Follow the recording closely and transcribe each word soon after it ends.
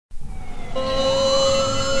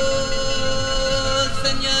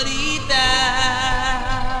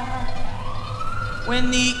when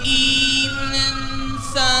the evening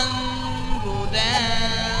sun go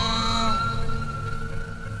down,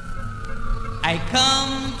 I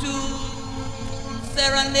come to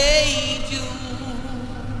serenade you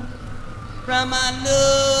from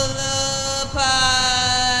another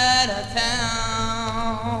part of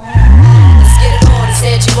town. Let's get it on, it's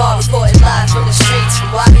Angie reporting live from the streets,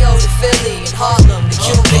 from YO to Philly and Harlem to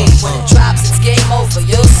QB. When it drops, it's game over,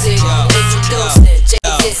 you'll see. Introducing it,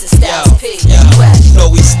 J.Kiss and Styles P. You know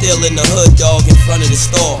we still in the hood, dog, in front of the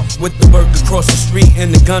store, with the work across the street and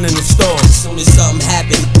the gun in the store. As soon as something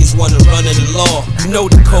happen, niggas wanna run to the law. You know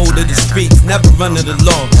the code of the streets, never run to the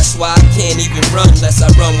law. That's why I can't even run unless I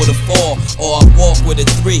run with a 4 or I walk with a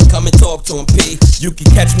 3. Come and talk to him, P. You can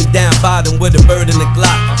catch me down bottom with a bird and a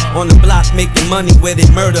Glock, on the block making money where they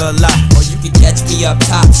murder a lot. Or you can catch me up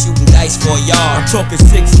top shooting dice for a yard. I'm talking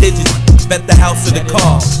 6 digits, bet the house or the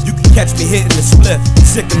car. You can catch me hitting the split,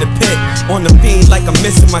 sick in the pit, on the beam like I'm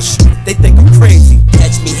missing my shit. They think I'm crazy.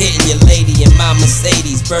 Catch me hitting your lady in my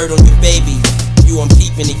Mercedes, bird on your baby. You, I'm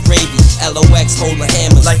keeping it gravy. LOX holding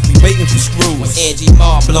hammers like we waiting for screws. When Angie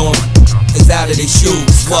blowing is out of their shoes.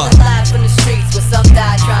 What? Coming live from the streets where some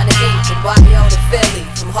die trying to eat, from YO to Philly,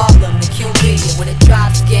 from Harlem to QB. And when it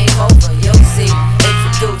drops, game over, you'll see.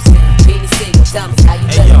 Introducing BDC, tell me how you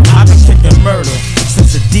Hey yo, I've been kicking murder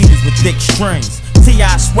since Adidas with thick strings,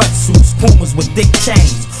 T.I. sweatsuits, Pumas with thick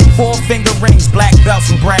chains, 4-finger rings, black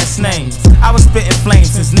belts and brass names. I was spitting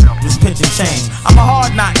flames since niggas was pitching chains. I'm a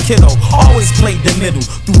hard knock kiddo, always played the middle,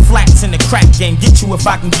 through flats in the crack game. Get you if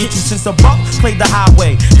I can get you, since a buck played the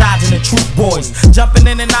highway, dodging the troop boys, jumping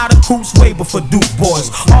in and out of coops way before Duke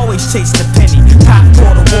boys. Always chase the penny, cop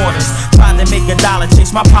quarter waters, trying to make $1,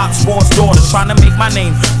 chase my pop's boss daughters, trying to make my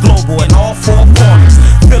name global in all 4 corners.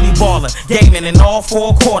 Philly baller, gaming in all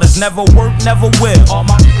 4 quarters, never work, never will. All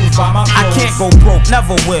my bros by my bros. I can't go broke,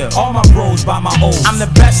 never will. All my bros by my O's. I'm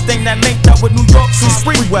the best thing that linked up with New York since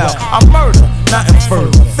Freewell. I'm murder, nothing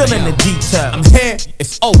further. Filling the details. I'm here,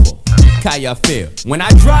 it's over. How y'all feel? When I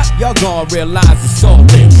drop, y'all gon' realize it's all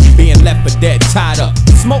real. Being left for dead, tied up.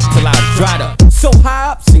 Smoke till I was dried up. So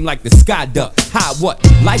high up, seemed like the sky duck. High what?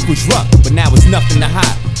 Life was rough, but now it's nothing to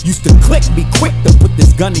hide. Used to click, be quick to put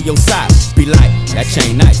this gun to your side. Be like, that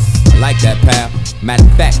chain nice. I like that, pal. Matter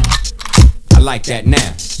of fact, I like that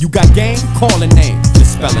now. You got game? Call a name.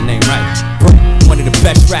 Just spell a name right. One of the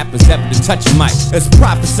best rappers ever to touch a mic. It's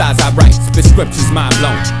prophesize I write, spit scriptures mind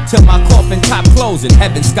blown. Till my coffin top closing,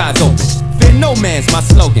 heaven skies open. Fear no man's my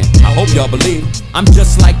slogan. I hope y'all believe I'm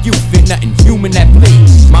just like you, fear nothing human that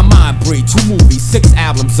bleeds. My mind breed 2 movies, 6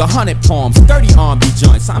 albums, 100 poems, 30 R&B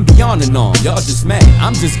joints. I'm beyond the norm. Y'all just mad.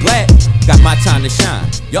 I'm just glad. Got my time to shine.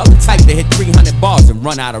 Y'all the type to hit 300 bars and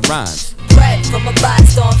run out of rhymes. Bread from a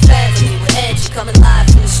Boston family with Angie coming live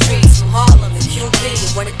from the streets, from Harlem to QB.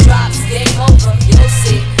 And when it drops, game over, you'll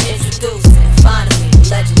see. Introducing, finally, the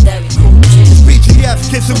legendary Cool G. BGF,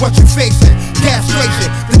 kids are what you're facing. Castration,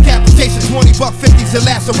 decapitation, 20 buck 50s and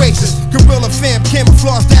lacerations. Gorilla fam,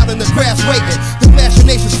 camouflaged out in the grass waiting. The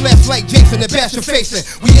machination slash like Jason and bash your facing.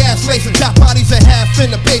 We ass lacing, top bodies and half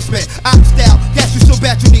in the basement. Ox style, gas you so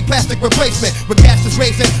bad you need plastic replacement. With gas is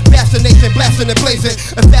racing, fascination, blasting and blazing.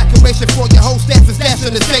 Evacuation for your whole staff is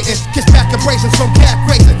dashing and Satan. Kiss back abrasions from cat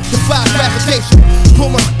racing. Defy gravitation.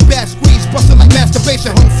 Pull my back squeeze, busting like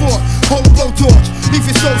masturbation. Home fort, hold blowtorch. Leave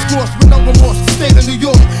your soul scorched with no remorse. State of New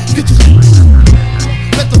York, get your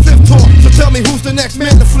let the 5th talk. So tell me who's the next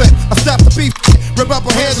man to flip. I stop the beef. Rip up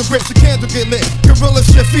our hands and bricks, the candle get lit. Gorilla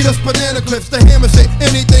shit, feed us banana clips. The hammers hit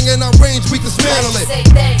anything in our range, we dismantle it. Say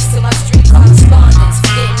thanks to my street correspondent.